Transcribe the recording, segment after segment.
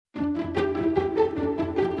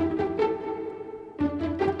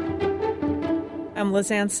I'm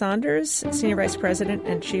Ann Sonders, Senior Vice President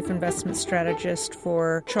and Chief Investment Strategist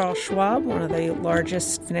for Charles Schwab, one of the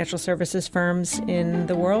largest financial services firms in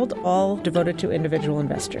the world, all devoted to individual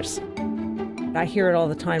investors. I hear it all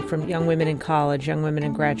the time from young women in college, young women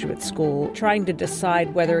in graduate school, trying to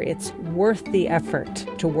decide whether it's worth the effort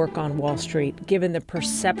to work on Wall Street, given the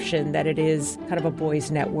perception that it is kind of a boys'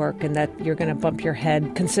 network and that you're going to bump your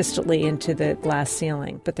head consistently into the glass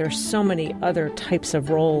ceiling. But there's so many other types of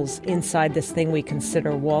roles inside this thing we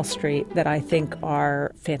consider Wall Street that I think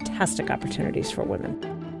are fantastic opportunities for women.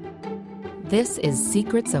 This is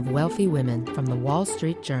Secrets of Wealthy Women from the Wall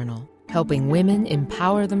Street Journal, helping women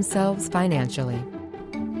empower themselves financially.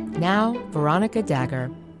 Now, Veronica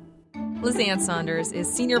Dagher. Ann Sonders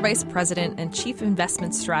is Senior Vice President and Chief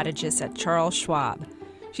Investment Strategist at Charles Schwab.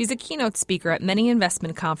 She's a keynote speaker at many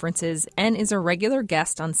investment conferences and is a regular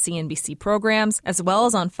guest on CNBC programs as well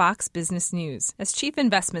as on Fox Business News. As Chief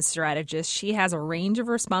Investment Strategist, she has a range of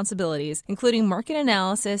responsibilities, including market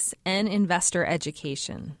analysis and investor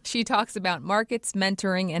education. She talks about markets,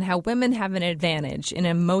 mentoring, and how women have an advantage in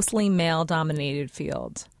a mostly male-dominated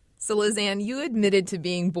field. So, Ann, you admitted to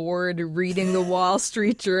being bored reading the Wall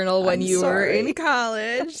Street Journal when you were in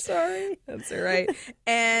college. I'm sorry. That's all right.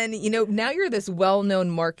 And, now you're this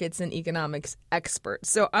well-known markets and economics expert.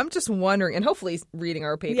 So I'm just wondering, and hopefully reading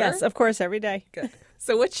our paper. Yes, of course, every day. Good.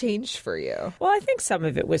 So what changed for you? Well, I think some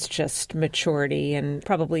of it was just maturity and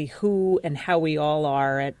probably who and how we all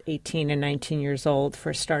are at 18 and 19 years old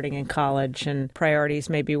for starting in college. And priorities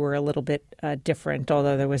maybe were a little bit different,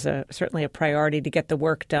 although there was certainly a priority to get the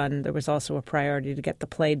work done. There was also a priority to get the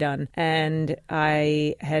play done. And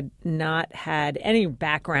I had not had any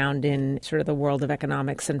background in sort of the world of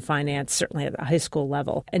economics and finance, certainly at the high school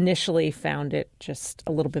level. Initially found it just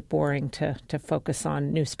a little bit boring to focus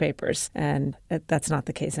on newspapers. And that's not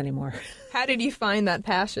the case anymore. How did you find that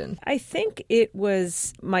passion? I think it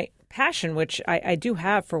was my passion, which I do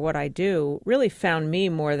have for what I do, really found me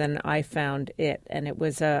more than I found it. And it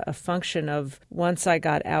was a function of once I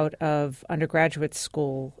got out of undergraduate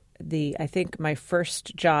school, I think my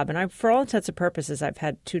first job, and for all intents and purposes, I've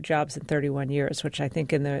had 2 jobs in 31 years, which I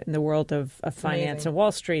think in the world of finance and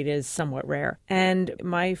Wall Street is somewhat rare. And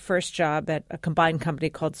my first job at a combined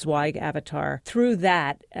company called Zweig Avatar, through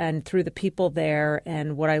that and through the people there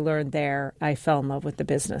and what I learned there, I fell in love with the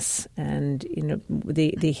business. And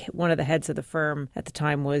the one of the heads of the firm at the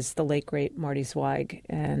time was the late great Marty Zweig,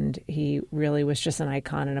 and he really was just an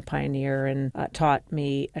icon and a pioneer and taught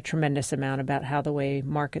me a tremendous amount about how the way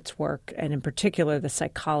markets work, and in particular the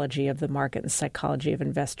psychology of the market and the psychology of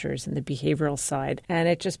investors and the behavioral side. And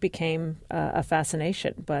it just became a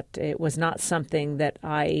fascination, but it was not something that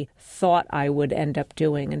I thought I would end up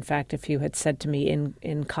doing. In fact, if you had said to me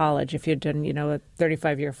in college, if you'd done, a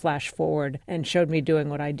 35-year flash forward and showed me doing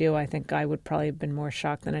what I do, I think I would probably have been more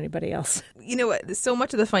shocked than anybody else. So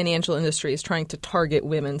much of the financial industry is trying to target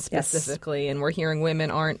women specifically, yes. And we're hearing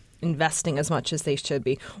women aren't investing as much as they should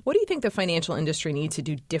be. What do you think the financial industry needs to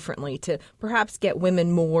do differently to perhaps get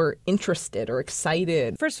women more interested or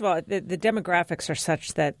excited? First of all, the demographics are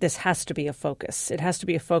such that this has to be a focus. It has to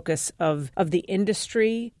be a focus of the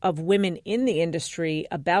industry, of women in the industry,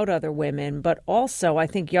 about other women, but also I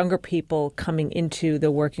think younger people coming into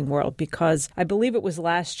the working world, because I believe it was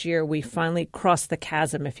last year we finally crossed the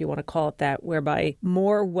chasm, if you want to call it that, whereby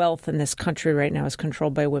more wealth in this country right now is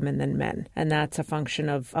controlled by women than men. And that's a function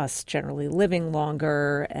of us generally living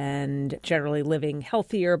longer and generally living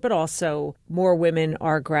healthier, but also more women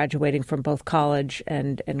are graduating from both college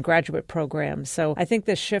and graduate programs. So I think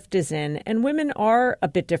the shift is in, and women are a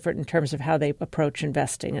bit different in terms of how they approach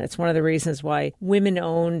investing. And it's one of the reasons why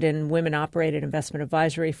women-owned and women-operated investment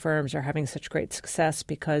advisory firms are having such great success,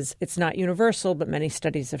 because it's not universal, but many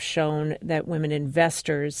studies have shown that women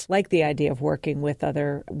investors like the idea of working with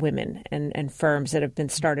other women and firms that have been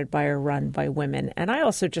started by or run by women. And I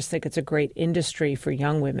also just think it's a great industry for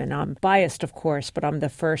young women. I'm biased, of course, but I'm the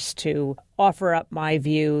first to offer up my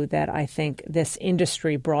view that I think this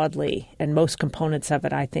industry broadly and most components of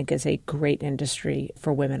it, I think, is a great industry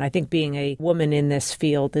for women. I think being a woman in this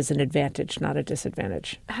field is an advantage, not a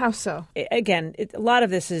disadvantage. How so? Again, a lot of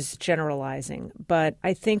this is generalizing, but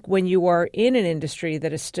I think when you are in an industry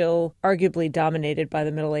that is still arguably dominated by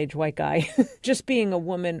the middle-aged white guy, just being a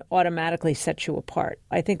woman automatically sets you apart.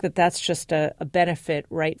 I think that that's just a benefit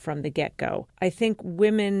right from the get-go. I think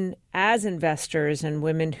women as investors and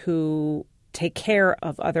women who take care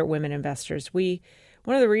of other women investors, we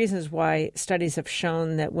one of the reasons why studies have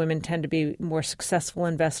shown that women tend to be more successful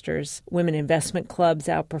investors. Women investment clubs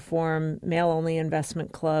outperform male-only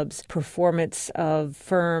investment clubs. Performance of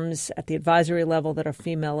firms at the advisory level that are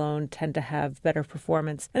female-owned tend to have better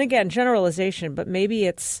performance. And again, generalization, but maybe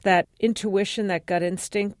it's that intuition, that gut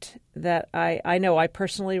instinct that I know I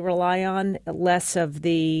personally rely on, less of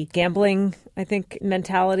the gambling, I think,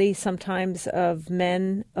 mentality sometimes of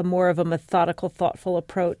men, a more of a methodical, thoughtful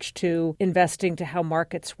approach to investing, to how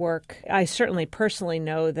markets work. I certainly personally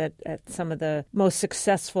know that at some of the most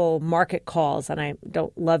successful market calls, and I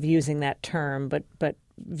don't love using that term, but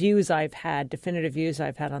views I've had, definitive views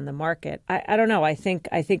I've had on the market. I don't know. I think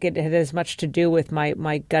it had as much to do with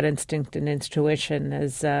my gut instinct and intuition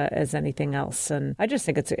as anything else. And I just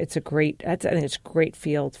think it's a great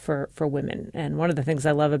field for women. And one of the things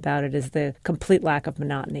I love about it is the complete lack of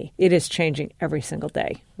monotony. It is changing every single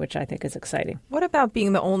day, which I think is exciting. What about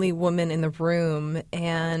being the only woman in the room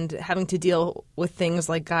and having to deal with things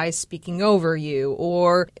like guys speaking over you,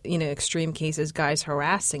 or extreme cases, guys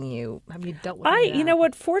harassing you? Have you dealt with that? You know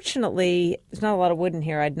what? Fortunately, there's not a lot of wood in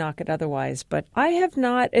here. I'd knock it otherwise. But I have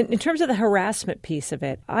not, in terms of the harassment piece of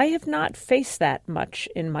it, I have not faced that much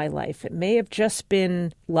in my life. It may have just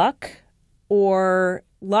been luck, or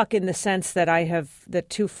luck in the sense that I have the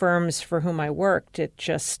two firms for whom I worked.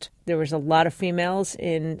 There was a lot of females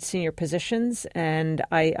in senior positions, and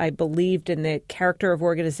I believed in the character of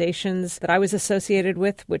organizations that I was associated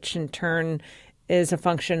with, which in turn is a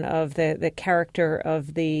function of the character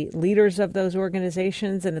of the leaders of those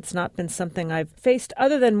organizations. And it's not been something I've faced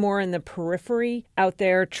other than more in the periphery, out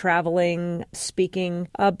there traveling, speaking,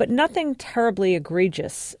 but nothing terribly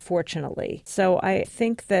egregious, fortunately. So I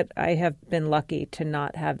think that I have been lucky to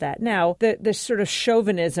not have that. Now, the sort of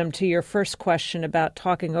chauvinism to your first question about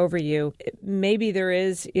talking over you, maybe there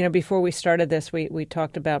is, before we started this, we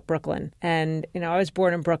talked about Brooklyn. And, I was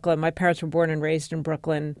born in Brooklyn. My parents were born and raised in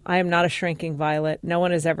Brooklyn. I am not a shrinking violet. No one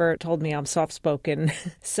has ever told me I'm soft-spoken.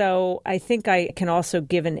 So I think I can also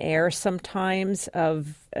give an air sometimes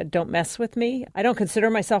of don't mess with me. I don't consider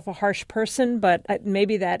myself a harsh person, but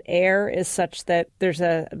maybe that air is such that there's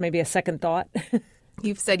maybe a second thought.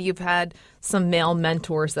 You've said you've had some male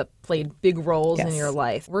mentors that played big roles in your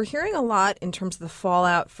life. We're hearing a lot in terms of the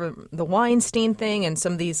fallout from the Weinstein thing and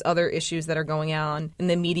some of these other issues that are going on in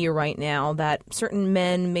the media right now, that certain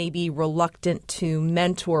men may be reluctant to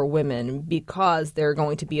mentor women because they're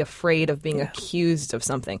going to be afraid of being accused of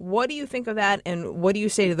something. What do you think of that, and what do you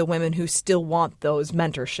say to the women who still want those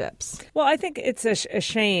mentorships? Well, I think it's a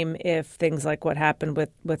shame if things like what happened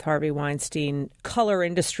with Harvey Weinstein color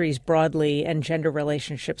industries broadly and gender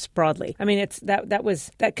relationships broadly. I mean,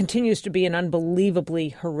 that continues to be an unbelievably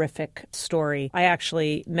horrific story. I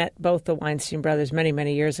actually met both the Weinstein brothers many,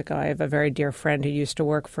 many years ago. I have a very dear friend who used to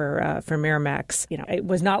work for Miramax. It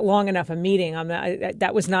was not long enough a meeting.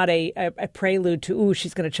 That was not a prelude to,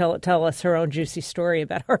 she's going to tell us her own juicy story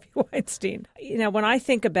about Harvey Weinstein. When I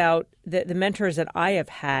think about the mentors that I have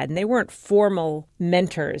had, and they weren't formal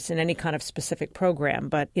mentors in any kind of specific program,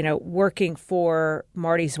 but, working for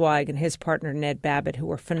Marty Zweig and his partner Ned Babbitt, who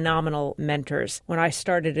were phenomenal mentors. When I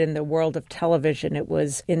started in the world of television, it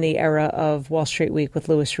was in the era of Wall Street Week with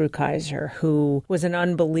Louis Rukeyser, who was an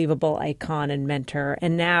unbelievable icon and mentor.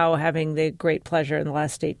 And now having the great pleasure in the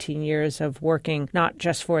last 18 years of working not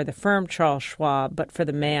just for the firm Charles Schwab, but for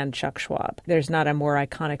the man Chuck Schwab. There's not a more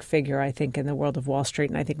iconic figure, I think, in the world of Wall Street,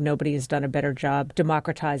 and I think nobody has done a better job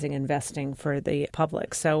democratizing investing for the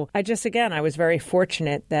public. So I was very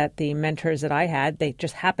fortunate that the mentors that I had, they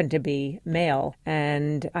just happened to be male.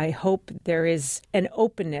 And I hope there is an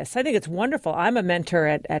openness. I think it's wonderful. I'm a mentor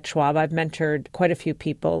at Schwab. I've mentored quite a few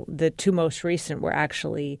people. The two most recent were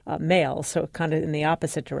actually male, so kind of in the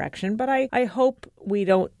opposite direction. But I hope we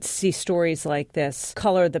don't see stories like this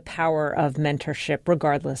color the power of mentorship,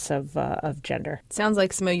 regardless of gender. Sounds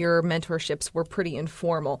like some of your mentorships were pretty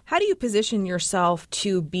informal. How do you position yourself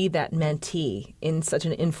to be that mentee in such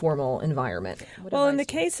an informal environment? Well, in the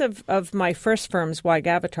case of my first firm, Zweig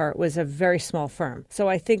Avatar, it was a very small firm. So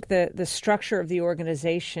I think the structure of the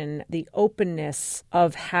organization, the openness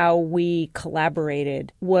of how we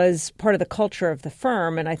collaborated was part of the culture of the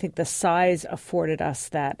firm, and I think the size afforded us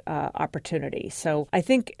that opportunity. So I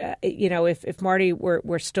think, if Marty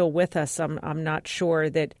were still with us, I'm not sure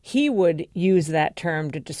that he would use that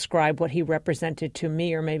term to describe what he represented to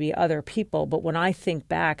me or maybe other people. But when I think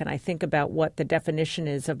back and I think about what the definition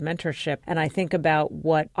is of mentorship, and I think about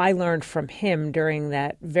what I learned from him during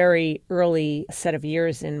that very early set of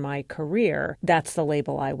years in my career, that's the label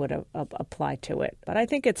label I would apply to it. But I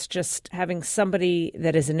think it's just having somebody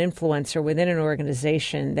that is an influencer within an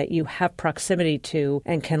organization that you have proximity to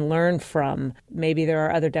and can learn from. Maybe there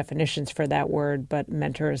are other definitions for that word, but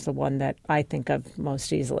mentor is the one that I think of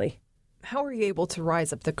most easily. How were you able to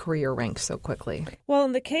rise up the career ranks so quickly? Well,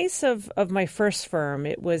 in the case of my first firm,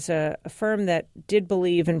 it was a firm that did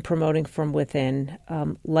believe in promoting from within,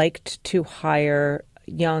 liked to hire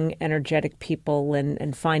young, energetic people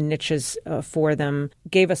and find niches for them,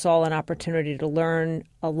 gave us all an opportunity to learn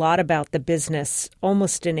a lot about the business,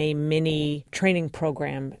 almost in a mini training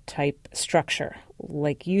program type structure.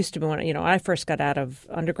 Like used to be when I first got out of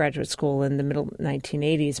undergraduate school in the middle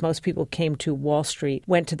 1980s, most people came to Wall Street,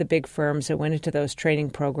 went to the big firms and went into those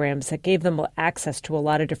training programs that gave them access to a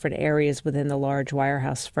lot of different areas within the large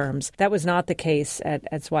wirehouse firms. That was not the case at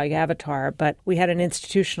Zweig Avatar, but we had an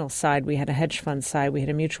institutional side, we had a hedge fund side, we had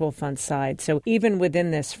a mutual fund side. So even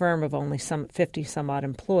within this firm of only some 50 some odd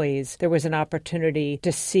employees, there was an opportunity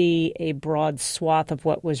to see a broad swath of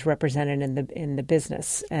what was represented in the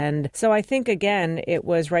business. And so I think, again, it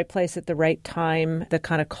was right place at the right time, the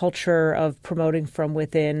kind of culture of promoting from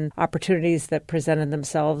within, opportunities that presented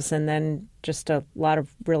themselves, and then just a lot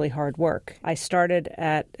of really hard work. I started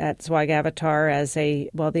at Zweig Avatar as the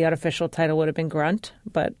unofficial title would have been grunt,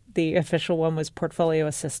 but the official one was portfolio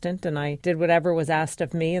assistant, and I did whatever was asked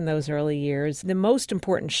of me in those early years. The most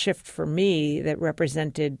important shift for me that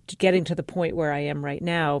represented getting to the point where I am right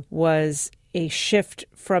now was a shift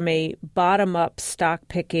from a bottom-up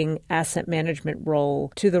stock-picking asset management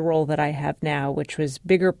role to the role that I have now, which was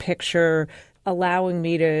bigger picture, allowing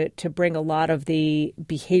me to bring a lot of the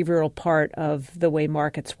behavioral part of the way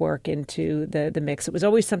markets work into the mix. It was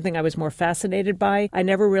always something I was more fascinated by. I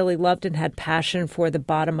never really loved and had passion for the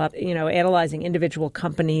bottom-up, analyzing individual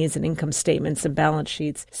companies and income statements and balance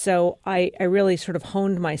sheets. So I really sort of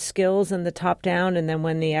honed my skills in the top-down, and then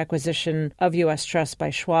when the acquisition of U.S. Trust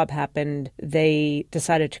by Schwab happened, they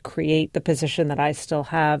decided to create the position that I still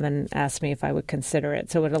have and asked me if I would consider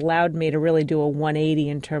it. So it allowed me to really do a 180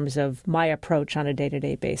 in terms of my approach on a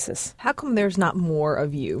day-to-day basis. How come there's not more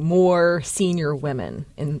of you, more senior women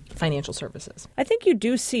in financial services? I think you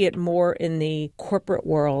do see it more in the corporate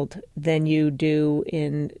world than you do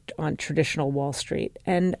on traditional Wall Street.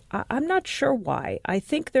 And I'm not sure why. I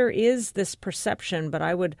think there is this perception, but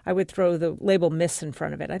I would throw the label miss in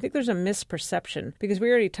front of it. I think there's a misperception because we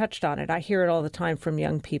already touched on it. I hear it all the time from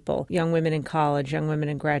young people, young women in college, young women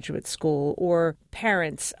in graduate school, or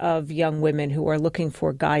parents of young women who are looking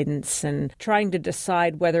for guidance and trying to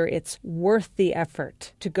decide whether it's worth the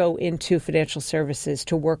effort to go into financial services,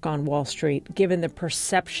 to work on Wall Street, given the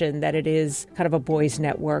perception that it is kind of a boys'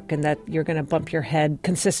 network and that you're going to bump your head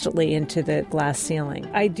consistently into the glass ceiling.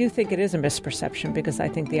 I do think it is a misperception because I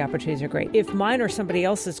think the opportunities are great. If mine or somebody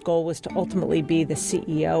else's goal was to ultimately be the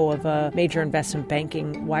CEO of a major investment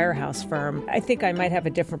banking wirehouse firm, I think I might have a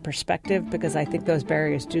different perspective because I think those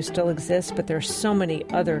barriers do still exist, but there's so many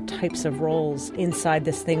other types of roles inside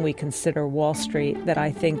this thing we consider Wall Street that I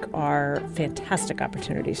think are fantastic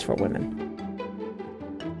opportunities for women.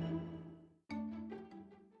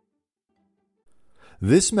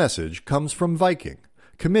 This message comes from Viking,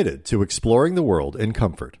 committed to exploring the world in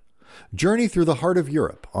comfort. Journey through the heart of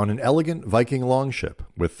Europe on an elegant Viking longship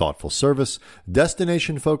with thoughtful service,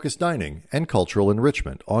 destination-focused dining, and cultural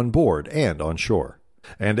enrichment on board and on shore.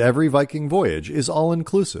 And every Viking voyage is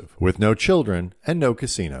all-inclusive, with no children and no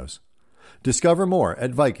casinos. Discover more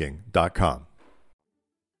at Viking.com.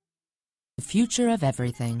 The Future of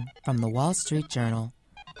Everything from the Wall Street Journal.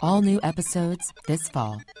 All new episodes this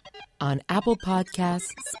fall on Apple Podcasts,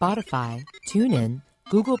 Spotify, TuneIn,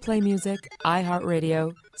 Google Play Music,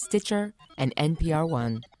 iHeartRadio, Stitcher, and NPR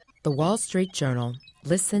One. The Wall Street Journal.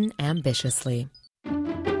 Listen ambitiously.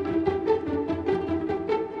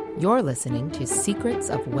 You're listening to Secrets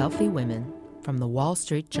of Wealthy Women from the Wall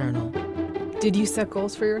Street Journal. Did you set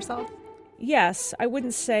goals for yourself? Yes, I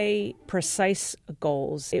wouldn't say precise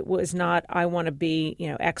goals. It was not, I want to be,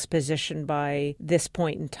 X position by this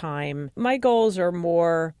point in time. My goals are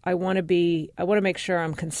more, I want to make sure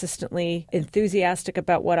I'm consistently enthusiastic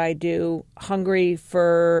about what I do, hungry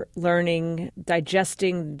for learning,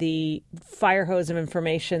 digesting the fire hose of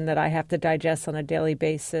information that I have to digest on a daily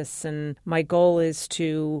basis. And my goal is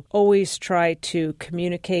to always try to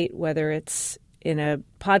communicate, whether it's in a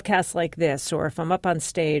podcasts like this, or if I'm up on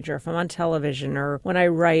stage, or if I'm on television, or when I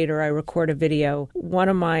write or I record a video, one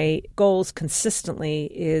of my goals consistently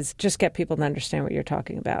is just get people to understand what you're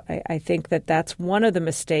talking about. I think that that's one of the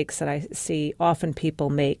mistakes that I see often people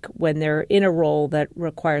make when they're in a role that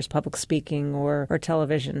requires public speaking or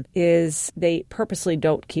television, is they purposely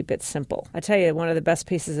don't keep it simple. I tell you, one of the best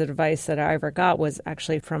pieces of advice that I ever got was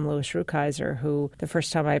actually from Louis Rukeyser, who the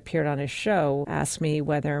first time I appeared on his show asked me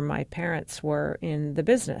whether my parents were in the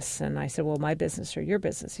business. And I said, well, my business or your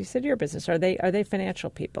business? He said, your business. Are they financial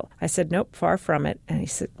people? I said, nope, far from it. And he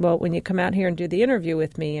said, well, when you come out here and do the interview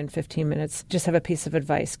with me in 15 minutes, just have a piece of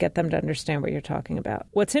advice. Get them to understand what you're talking about.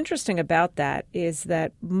 What's interesting about that is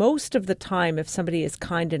that most of the time, if somebody is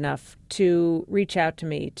kind enough to reach out to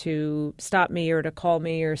me, to stop me or to call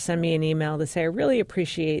me or send me an email to say, I really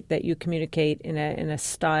appreciate that you communicate in a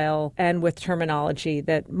style and with terminology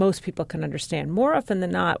that most people can understand. More often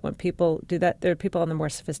than not, when people do that, there are people on the more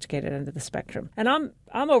sophisticated end of the spectrum. And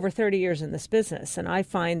I'm over 30 years in this business, and I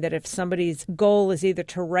find that if somebody's goal is either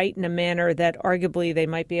to write in a manner that arguably they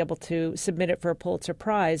might be able to submit it for a Pulitzer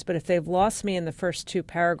Prize, but if they've lost me in the first two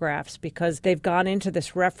paragraphs because they've gone into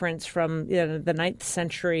this reference from the 9th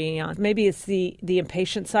century on, maybe it's the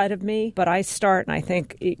impatient side of me, but I start and I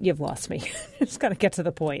think, you've lost me. Just got to get to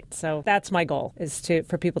the point. So that's my goal, is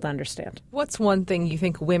for people to understand. What's one thing you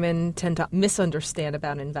think women tend to misunderstand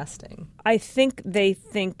about investing? I think they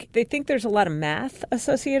think there's a lot of math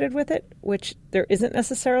associated with it, which there isn't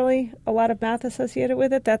necessarily a lot of math associated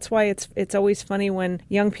with it. That's why it's always funny when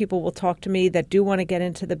young people will talk to me that do want to get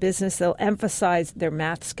into the business. They'll emphasize their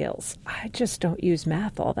math skills. I just don't use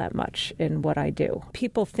math all that much in what I do.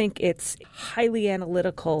 People think it's highly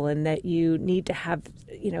analytical and that you need to have,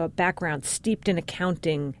 a background steeped in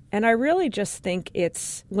accounting. And I really just think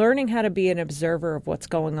it's learning how to be an observer of what's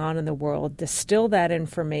going on in the world, distill that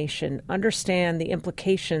information, understand the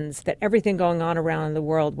implications that everything going on around the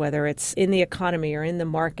world, whether it's in the economy or in the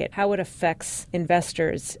market, how it affects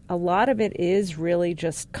investors. A lot of it is really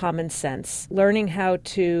just common sense, learning how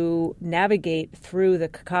to navigate through the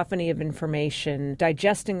cacophony of information,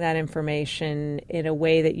 digesting that information in a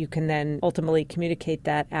way that you can then ultimately communicate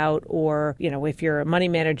that out, or, if you're a money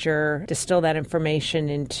manager, distill that information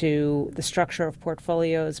into the structure of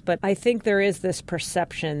portfolios. But I think there is this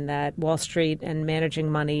perception that Wall Street and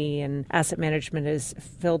managing money and asset management is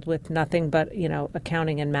filled with nothing but,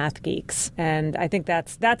 accounting and math geeks. And I think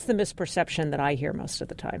that's the misperception that I hear most of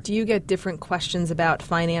the time. Do you get different questions about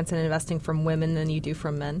finance and investing from women than you do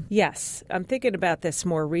from men? Yes. I'm thinking about this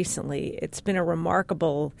more recently. It's been a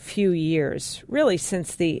remarkable few years, really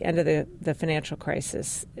since the end of the financial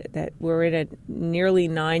crisis, that we're in a nearly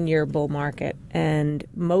 9-year bull market. And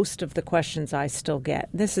most of the questions I still get,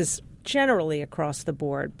 this is generally across the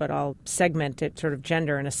board, but I'll segment it sort of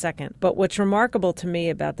gender in a second. But what's remarkable to me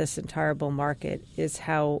about this entire bull market is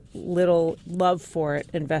how little love for it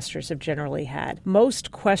investors have generally had.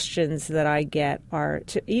 Most questions that I get are,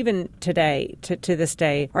 even today, to this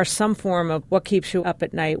day, are some form of what keeps you up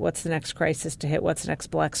at night, what's the next crisis to hit, what's the next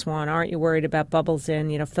black swan, aren't you worried about bubbles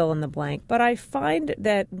in, fill in the blank. But I find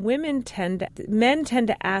that men tend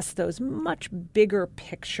to ask those much bigger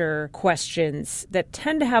picture questions that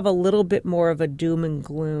tend to have a little bit more of a doom and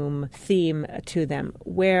gloom theme to them,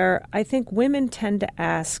 where I think women tend to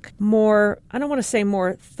ask more, I don't want to say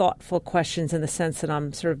more thoughtful questions in the sense that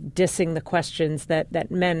I'm sort of dissing the questions that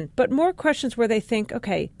men, but more questions where they think,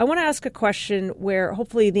 okay, I want to ask a question where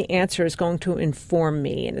hopefully the answer is going to inform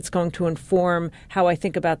me and it's going to inform how I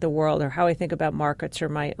think about the world or how I think about markets or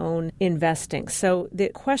my own investing. So the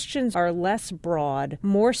questions are less broad,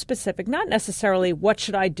 more specific, not necessarily what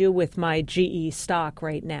should I do with my GE stock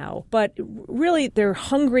right now, but really they're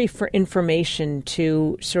hungry for information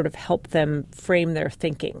to sort of help them frame their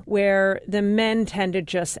thinking, where the men tend to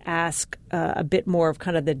just ask a bit more of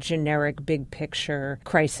kind of the generic big picture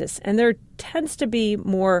crisis. And there tends to be a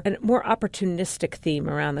more opportunistic theme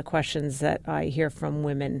around the questions that I hear from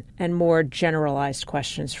women and more generalized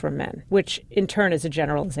questions from men, which in turn is a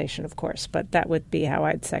generalization, of course, but that would be how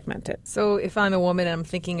I'd segment it. So if I'm a woman and I'm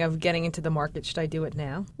thinking of getting into the market, should I do it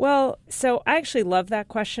now? Well, so I actually love that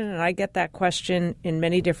question, and I get that question in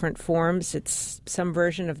many different forms. It's some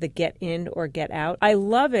version of the get in or get out. I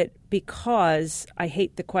love it because I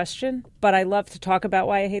hate the question, but I love to talk about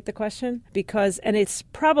why I hate the question and it's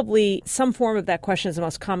probably some form of that question is the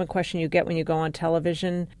most common question you get when you go on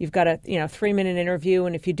television. You've got a 3-minute interview,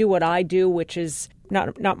 and if you do what I do, which is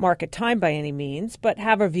not market time by any means, but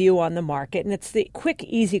have a view on the market. And it's the quick,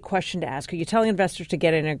 easy question to ask. Are you telling investors to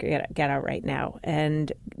get in or get out right now?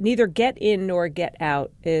 And neither get in nor get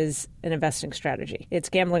out is an investing strategy. It's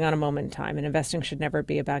gambling on a moment in time, and investing should never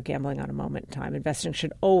be about gambling on a moment in time. Investing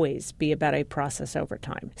should always be about a process over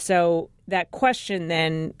time. So that question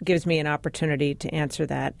then gives me an opportunity to answer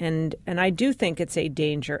that. And I do think it's a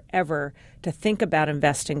danger ever to think about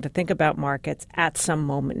investing, to think about markets at some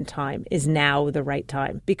moment in time. Is now the right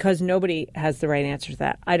time? Because nobody has the right answer to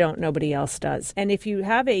that. I don't. Nobody else does. And if you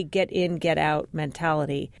have a get in, get out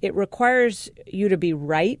mentality, it requires you to be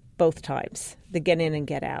right both times, the get in and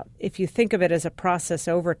get out. If you think of it as a process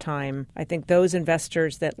over time, I think those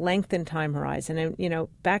investors that lengthen time horizon, and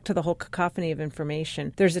back to the whole cacophony of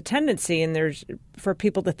information, there's a tendency for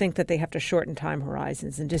people to think that they have to shorten time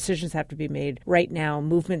horizons and decisions have to be made right now.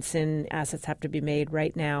 Movements in assets have to be made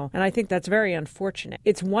right now. And I think that's very unfortunate.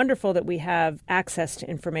 It's wonderful that we have access to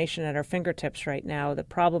information at our fingertips right now. The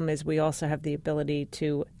problem is we also have the ability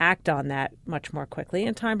to act on that much more quickly,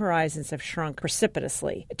 and time horizons have shrunk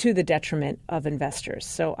precipitously to the detriment of investors.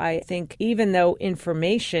 So I think even though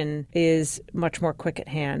information is much more quick at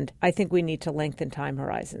hand, I think we need to lengthen time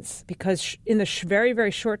horizons, because in the very,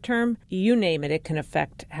 very short term, you name it, it can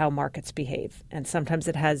affect how markets behave. And sometimes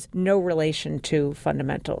it has no relation to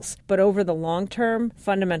fundamentals. But over the long term,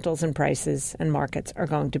 fundamentals and prices and markets are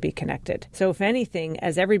going to be connected. So if anything,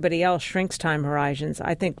 as everybody else shrinks time horizons,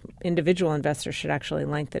 I think individual investors should actually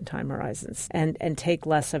lengthen time horizons and take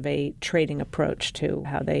less of a trading approach to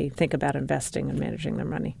how they think about investing and managing their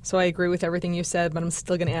money. So I agree with everything you said, but I'm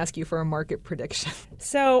still going to ask you for a market prediction.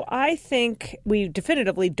 So I think we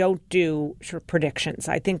definitively don't do sort of predictions.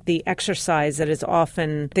 I think the exercise that is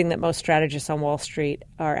often the thing that most strategists on Wall Street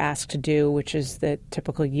are asked to do, which is the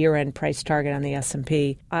typical year-end price target on the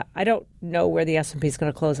S&P. I don't know where the S&P is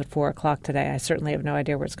going to close at 4 o'clock today. I certainly have no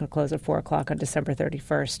idea where it's going to close at 4 o'clock on December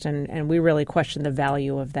 31st. And we really question the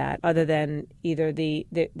value of that, other than either the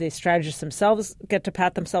strategists themselves get to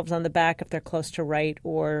pat themselves on the back if they're close to right,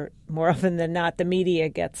 or more often than not, the media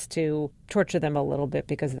gets to torture them a little bit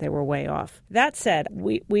because they were way off. That said,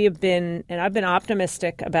 we have been, and I've been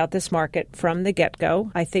optimistic about this market from the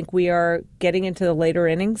get-go. I think we are getting into the later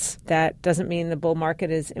innings. That doesn't mean the bull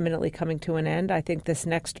market is imminently coming to an end. I think this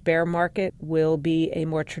next bear market will be a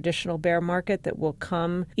more traditional bear market that will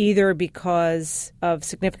come either because of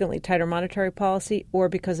significantly tighter monetary policy or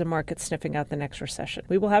because of markets sniffing out the next recession.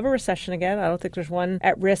 We will have a recession again. I don't think there's one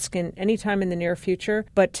at risk in any time in the near future.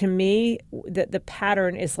 But to me, the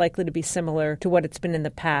pattern is likely to be similar to what it's been in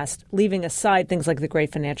the past, leaving aside things like the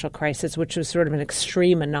great financial crisis, which was sort of an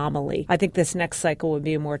extreme anomaly. I think this next cycle would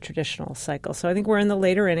be a more traditional cycle. So I think we're in the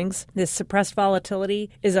later innings. This suppressed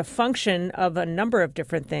volatility is a function of a number of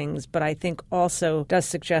different things, but I think also does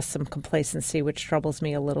suggest some complacency, which troubles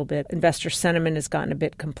me a little bit. Investor sentiment has gotten a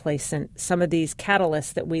bit complacent. Some of these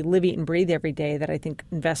catalysts that we live, eat, and breathe every day that I think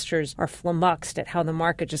investors are flummoxed at how the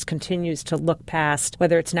market just continues to look past,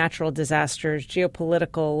 whether it's natural disasters,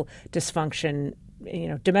 geopolitical dysfunction,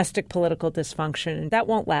 domestic political dysfunction. That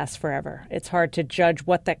won't last forever. It's hard to judge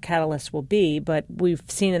what that catalyst will be, but we've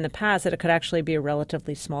seen in the past that it could actually be a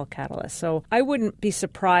relatively small catalyst. So I wouldn't be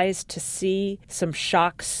surprised to see some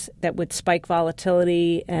shocks that would spike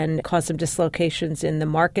volatility and cause some dislocations in the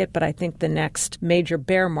market, but I think the next major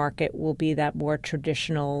bear market will be that more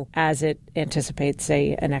traditional as it anticipates,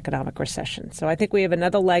 say, an economic recession. So I think we have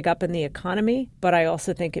another leg up in the economy, but I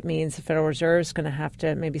also think it means the Federal Reserve is going to have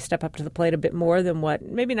to maybe step up to the plate a bit more than what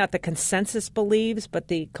maybe not the consensus believes, but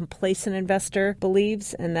the complacent investor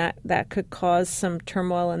believes, and that could cause some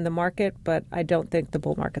turmoil in the market, but I don't think the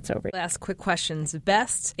bull market's over. Last quick questions.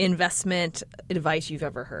 Best investment advice you've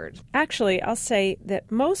ever heard? Actually, I'll say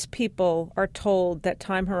that most people are told that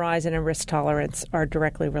time horizon and risk tolerance are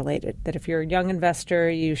directly related, that if you're a young investor,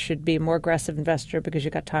 you should be a more aggressive investor because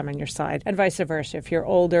you've got time on your side, and vice versa. If you're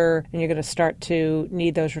older and you're going to start to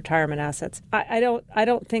need those retirement assets, I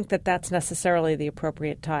don't think that that's necessarily the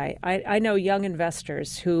appropriate tie. I know young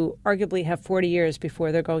investors who arguably have 40 years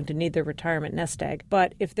before they're going to need their retirement nest egg.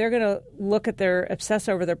 But if they're going to obsess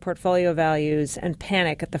over their portfolio values and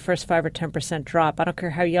panic at the first 5 or 10% drop, I don't care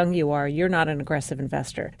how young you are, you're not an aggressive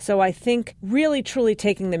investor. So I think really truly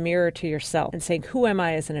taking the mirror to yourself and saying, who am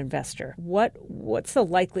I as an investor? What's the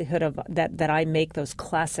likelihood of that I make those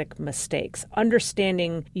classic mistakes?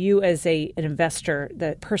 Understanding you as an investor,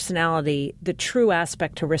 the personality, the true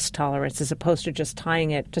aspect to risk tolerance as opposed to just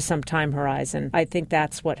tying it to some time horizon. I think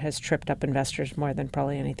that's what has tripped up investors more than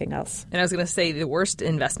probably anything else. And I was going to say the worst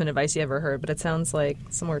investment advice you ever heard, but it sounds like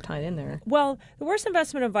somewhere tied in there. Well, the worst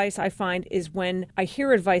investment advice I find is when I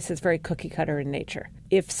hear advice that's very cookie cutter in nature.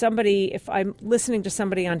 if I'm listening to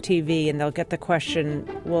somebody on TV and they'll get the question,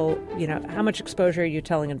 well, how much exposure are you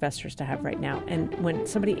telling investors to have right now? And when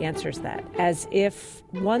somebody answers that as if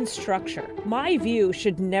one structure, my view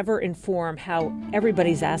should never inform how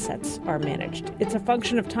everybody's assets are managed. It's a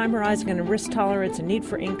function of time horizon and risk tolerance and need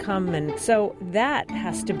for income. And so that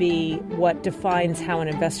has to be what defines how an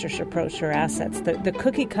investor should approach their assets. The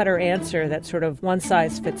cookie cutter answer that sort of one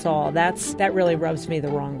size fits all, that really rubs me the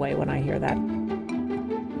wrong way when I hear that.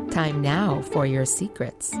 Time now for your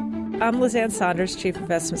secrets. I'm Ann Sonders, Chief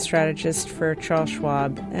Investment Strategist for Charles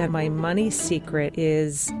Schwab, and my money secret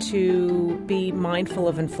is to be mindful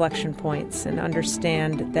of inflection points and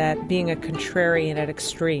understand that being a contrarian at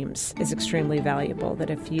extremes is extremely valuable, that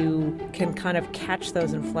if you can kind of catch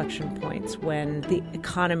those inflection points when the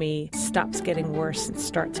economy stops getting worse and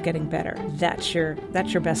starts getting better, that's your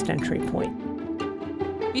best entry point.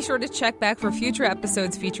 Be sure to check back for future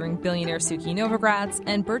episodes featuring billionaire Suki Novogratz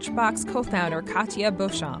and Birchbox co-founder Katya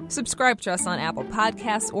Beauchamp. Subscribe to us on Apple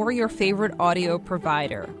Podcasts or your favorite audio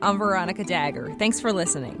provider. I'm Veronica Dagger. Thanks for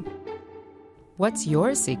listening. What's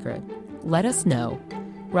your secret? Let us know.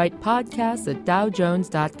 Write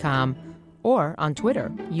podcasts@dowjones.com or on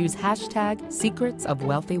Twitter, use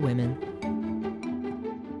 #SecretsOfWealthyWomen.